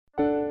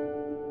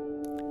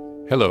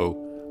Hello,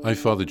 I'm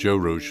Father Joe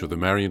Roche of the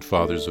Marian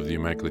Fathers of the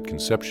Immaculate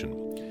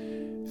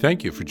Conception.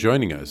 Thank you for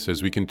joining us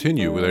as we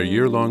continue with our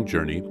year-long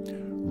journey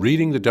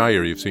reading the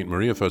diary of St.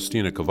 Maria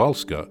Faustina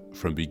Kowalska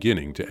from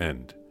beginning to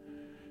end.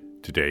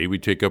 Today we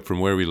take up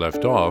from where we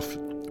left off,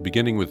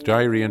 beginning with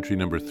diary entry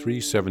number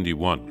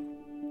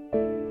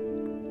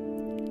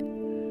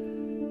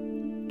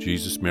 371.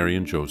 Jesus, Mary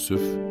and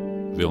Joseph,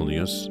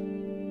 Vilnius,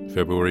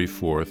 February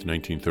 4th,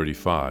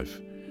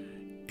 1935,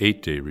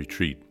 8-day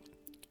retreat.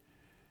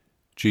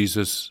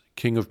 Jesus,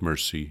 King of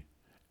mercy,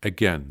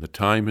 again the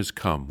time has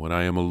come when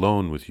I am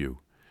alone with you.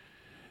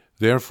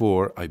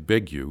 Therefore I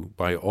beg you,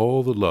 by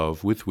all the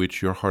love with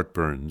which your heart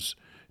burns,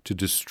 to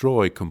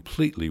destroy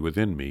completely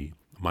within me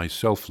my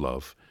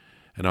self-love,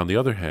 and on the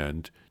other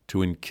hand,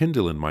 to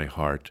enkindle in my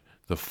heart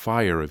the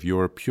fire of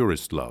your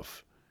purest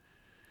love.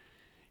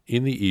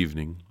 In the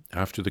evening,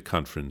 after the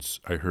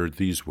conference, I heard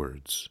these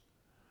words: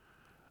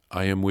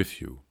 I am with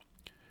you.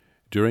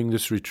 During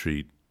this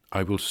retreat,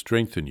 I will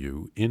strengthen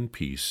you in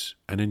peace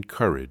and in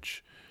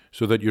courage,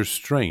 so that your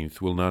strength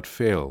will not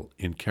fail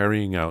in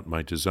carrying out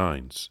my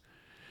designs.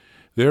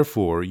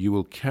 Therefore, you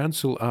will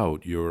cancel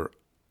out your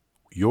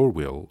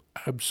will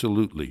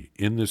absolutely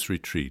in this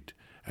retreat,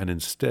 and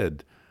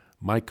instead,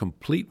 my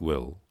complete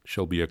will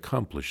shall be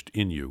accomplished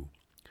in you.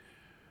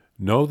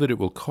 Know that it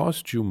will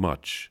cost you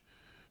much,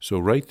 so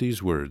write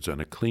these words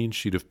on a clean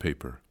sheet of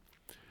paper.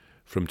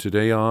 From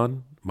today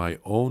on, my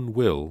own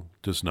will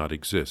does not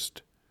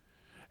exist.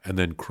 And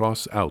then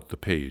cross out the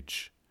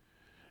page.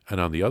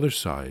 And on the other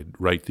side,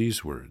 write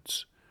these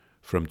words: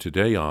 From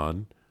today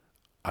on,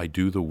 I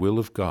do the will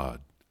of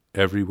God,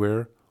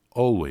 everywhere,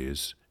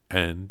 always,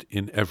 and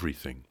in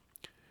everything.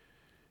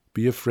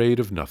 Be afraid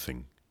of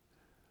nothing.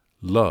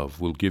 Love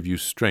will give you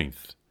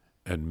strength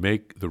and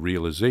make the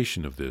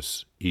realization of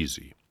this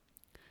easy.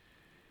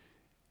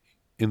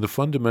 In the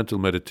fundamental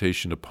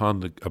meditation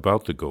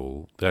about the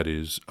goal, that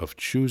is, of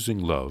choosing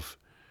love,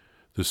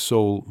 the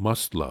soul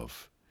must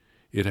love.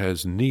 It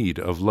has need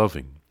of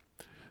loving.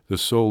 The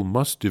soul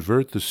must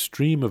divert the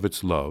stream of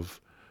its love,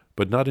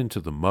 but not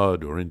into the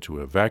mud or into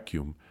a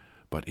vacuum,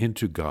 but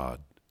into God.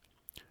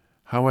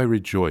 How I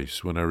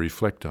rejoice when I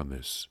reflect on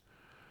this,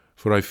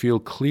 for I feel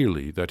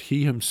clearly that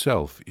He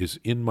Himself is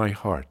in my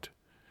heart.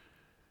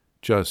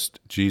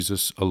 Just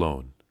Jesus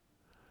alone.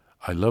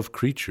 I love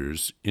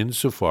creatures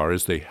insofar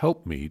as they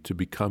help me to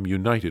become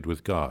united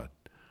with God.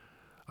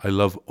 I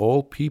love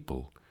all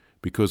people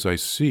because I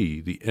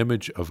see the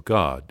image of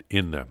God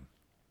in them.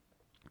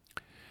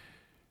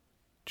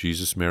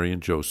 Jesus, Mary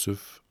and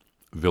Joseph,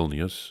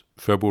 Vilnius,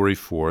 February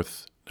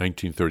 4th,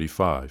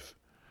 1935.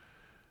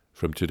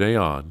 From today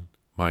on,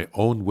 my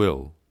own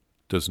will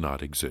does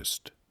not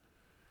exist.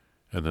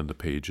 And then the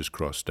page is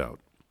crossed out.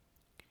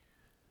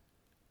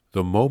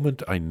 The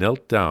moment I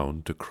knelt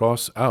down to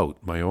cross out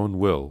my own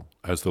will,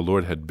 as the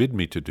Lord had bid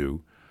me to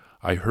do,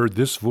 I heard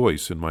this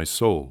voice in my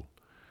soul: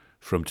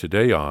 From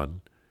today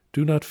on,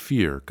 do not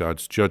fear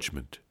God's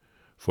judgment,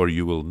 for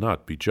you will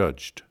not be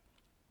judged.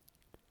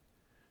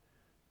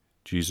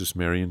 Jesus,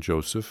 Mary and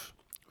Joseph,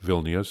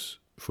 Vilnius,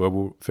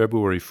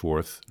 February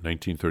 4th,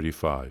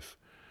 1935.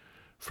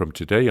 From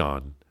today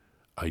on,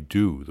 I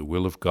do the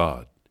will of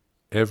God,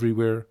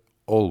 everywhere,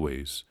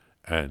 always,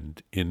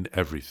 and in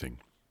everything.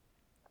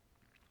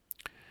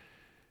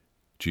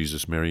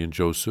 Jesus, Mary and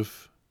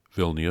Joseph,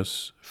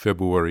 Vilnius,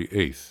 February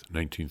 8th,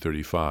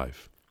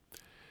 1935.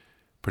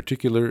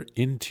 Particular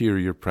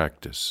interior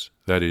practice,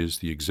 that is,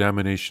 the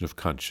examination of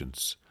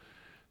conscience,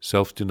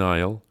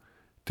 self-denial,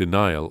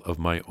 denial of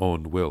my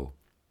own will.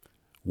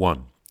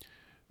 1.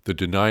 The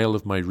denial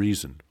of my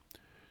reason,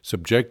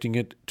 subjecting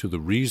it to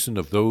the reason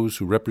of those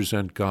who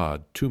represent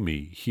God to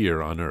me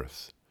here on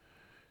earth.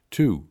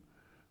 2.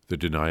 The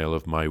denial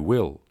of my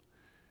will,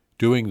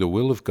 doing the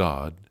will of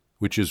God,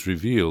 which is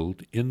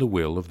revealed in the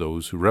will of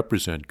those who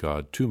represent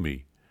God to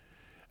me,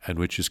 and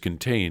which is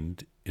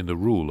contained in the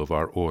rule of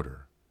our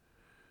order.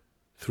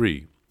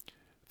 3.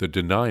 The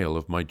denial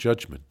of my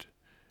judgment,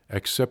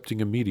 accepting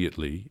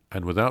immediately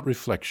and without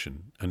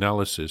reflection,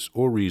 analysis,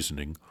 or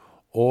reasoning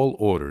all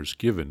orders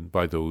given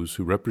by those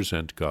who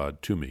represent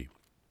God to me.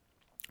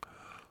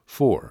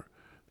 4.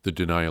 The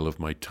denial of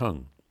my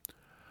tongue.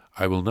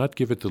 I will not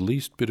give it the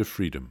least bit of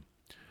freedom,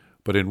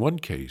 but in one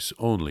case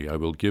only I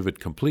will give it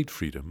complete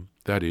freedom,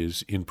 that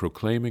is, in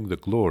proclaiming the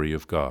glory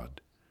of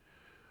God.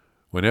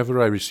 Whenever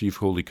I receive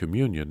Holy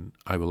Communion,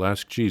 I will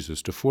ask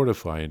Jesus to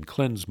fortify and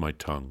cleanse my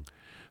tongue,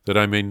 that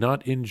I may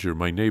not injure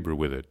my neighbor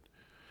with it.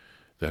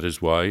 That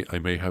is why I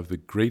may have the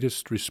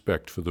greatest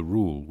respect for the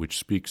rule which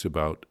speaks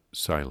about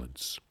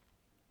silence.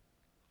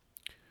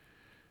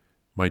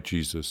 My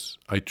Jesus,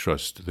 I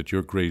trust that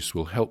your grace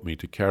will help me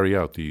to carry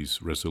out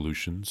these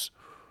resolutions.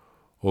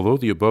 Although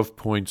the above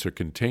points are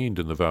contained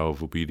in the vow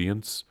of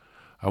obedience,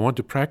 I want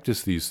to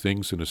practice these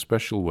things in a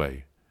special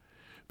way,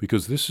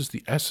 because this is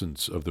the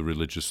essence of the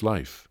religious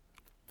life.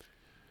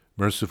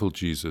 Merciful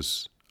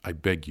Jesus, I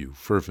beg you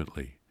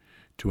fervently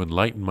to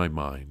enlighten my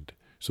mind,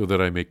 so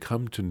that I may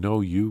come to know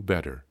you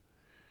better,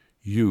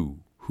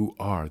 you who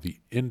are the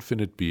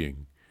infinite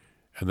being,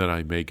 and that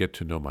I may get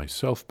to know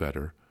myself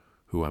better,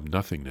 who am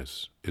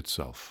nothingness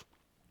itself.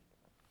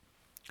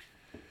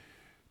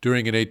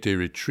 During an 8-day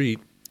retreat,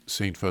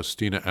 St.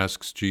 Faustina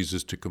asks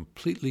Jesus to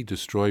completely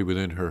destroy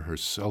within her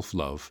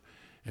self-love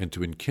and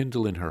to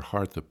enkindle in her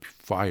heart the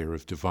fire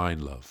of divine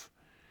love.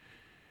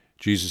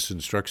 Jesus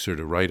instructs her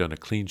to write on a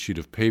clean sheet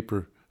of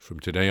paper, "From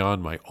today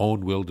on, my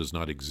own will does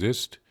not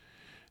exist,"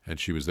 and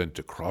she was then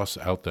to cross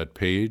out that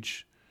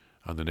page.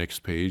 On the next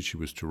page, she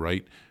was to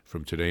write,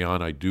 "From today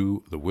on, I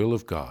do the will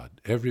of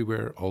God,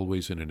 everywhere,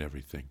 always, and in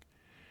everything."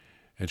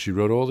 And she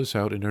wrote all this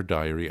out in her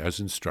diary as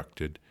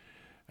instructed,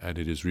 and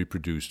it is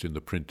reproduced in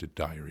the printed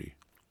diary.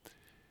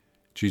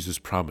 Jesus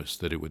promised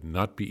that it would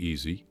not be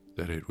easy,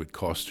 that it would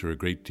cost her a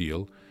great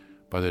deal,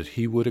 but that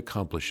he would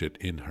accomplish it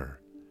in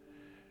her.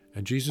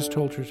 And Jesus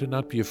told her to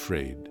not be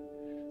afraid,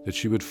 that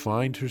she would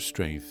find her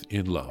strength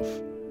in love,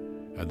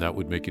 and that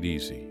would make it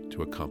easy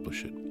to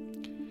accomplish it.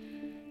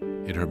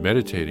 In her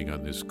meditating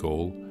on this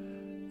goal,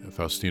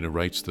 Faustina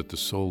writes that the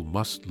soul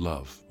must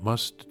love,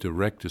 must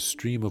direct a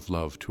stream of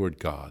love toward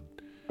God,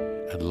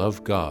 and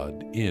love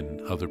God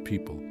in other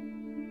people.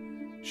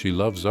 She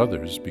loves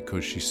others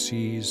because she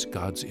sees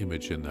God's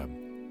image in them.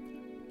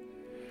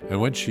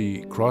 And when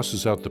she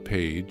crosses out the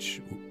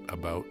page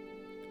about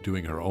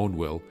doing her own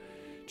will,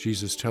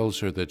 Jesus tells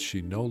her that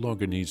she no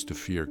longer needs to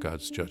fear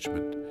God's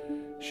judgment.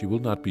 She will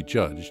not be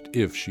judged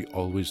if she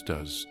always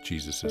does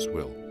Jesus'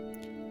 will.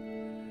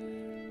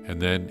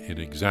 And then, in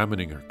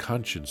examining her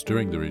conscience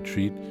during the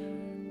retreat,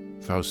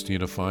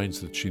 Faustina finds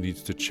that she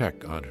needs to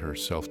check on her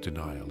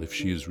self-denial, if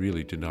she is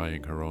really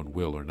denying her own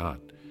will or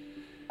not.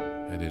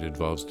 And it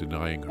involves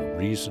denying her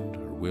reason,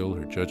 her will,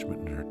 her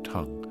judgment, and her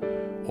tongue,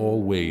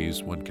 all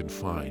ways one can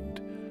find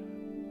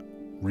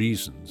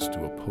reasons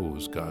to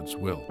oppose God's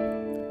will.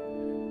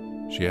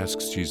 She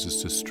asks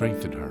Jesus to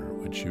strengthen her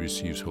when she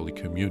receives Holy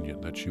Communion,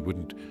 that she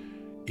wouldn't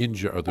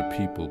injure other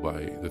people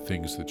by the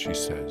things that she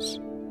says.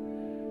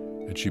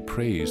 And she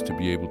prays to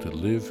be able to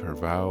live her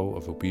vow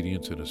of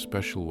obedience in a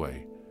special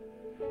way.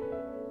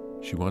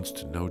 She wants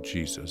to know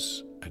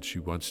Jesus, and she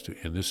wants to,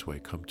 in this way,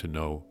 come to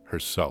know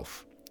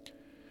herself.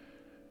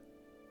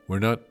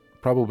 We're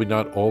probably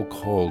not all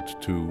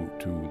called to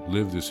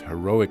live this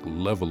heroic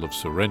level of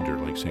surrender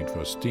like St.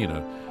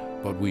 Faustina,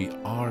 but we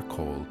are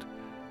called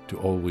to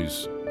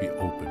always be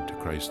open to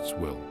Christ's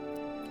will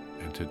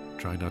and to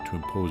try not to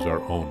impose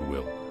our own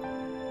will.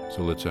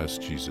 So let's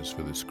ask Jesus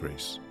for this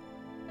grace.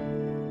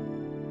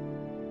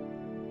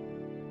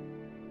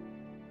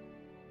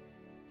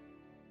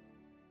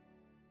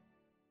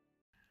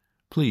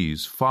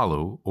 Please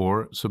follow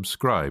or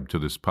subscribe to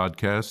this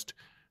podcast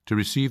to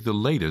receive the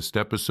latest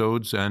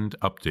episodes and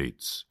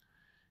updates.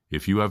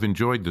 If you have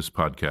enjoyed this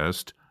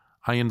podcast,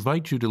 I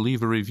invite you to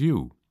leave a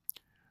review.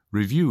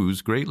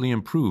 Reviews greatly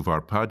improve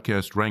our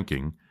podcast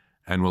ranking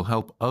and will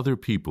help other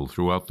people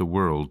throughout the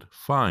world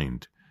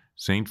find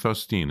St.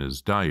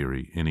 Faustina's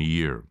Diary in a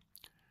Year.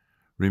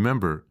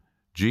 Remember,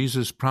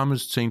 Jesus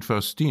promised St.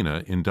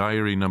 Faustina in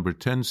Diary number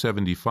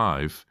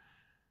 1075,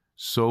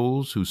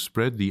 "Souls who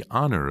spread the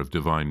honor of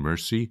divine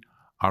mercy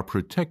are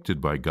protected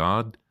by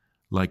God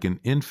like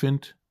an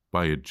infant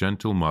by a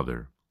gentle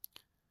mother."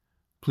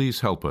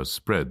 Please help us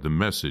spread the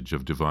message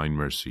of divine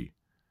mercy.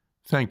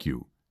 Thank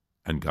you,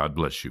 and God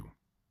bless you.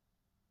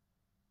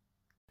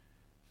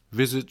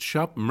 Visit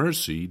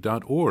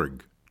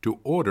shopmercy.org to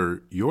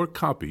order your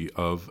copy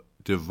of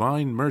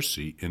Divine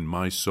Mercy in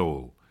My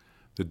Soul,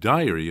 the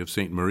diary of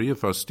St. Maria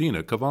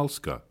Faustina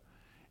Kowalska.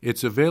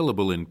 It's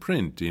available in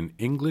print in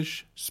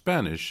English,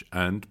 Spanish,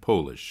 and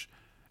Polish,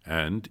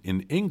 and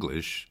in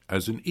English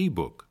as an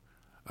e-book,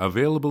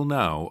 available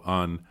now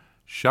on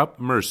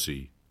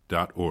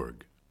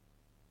shopmercy.org.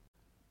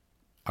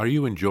 Are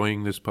you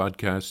enjoying this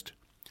podcast?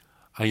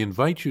 I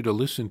invite you to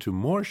listen to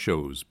more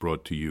shows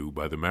brought to you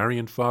by the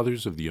Marian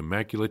Fathers of the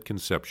Immaculate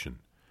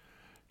Conception.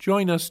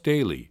 Join us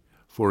daily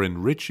for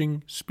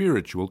enriching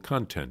spiritual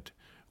content,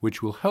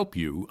 which will help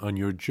you on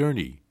your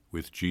journey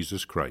with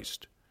Jesus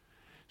Christ.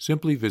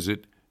 Simply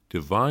visit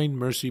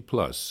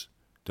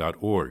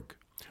DivineMercyPlus.org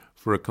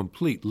for a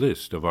complete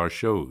list of our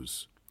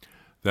shows.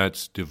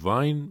 That's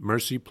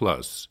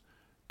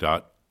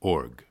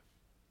DivineMercyPlus.org.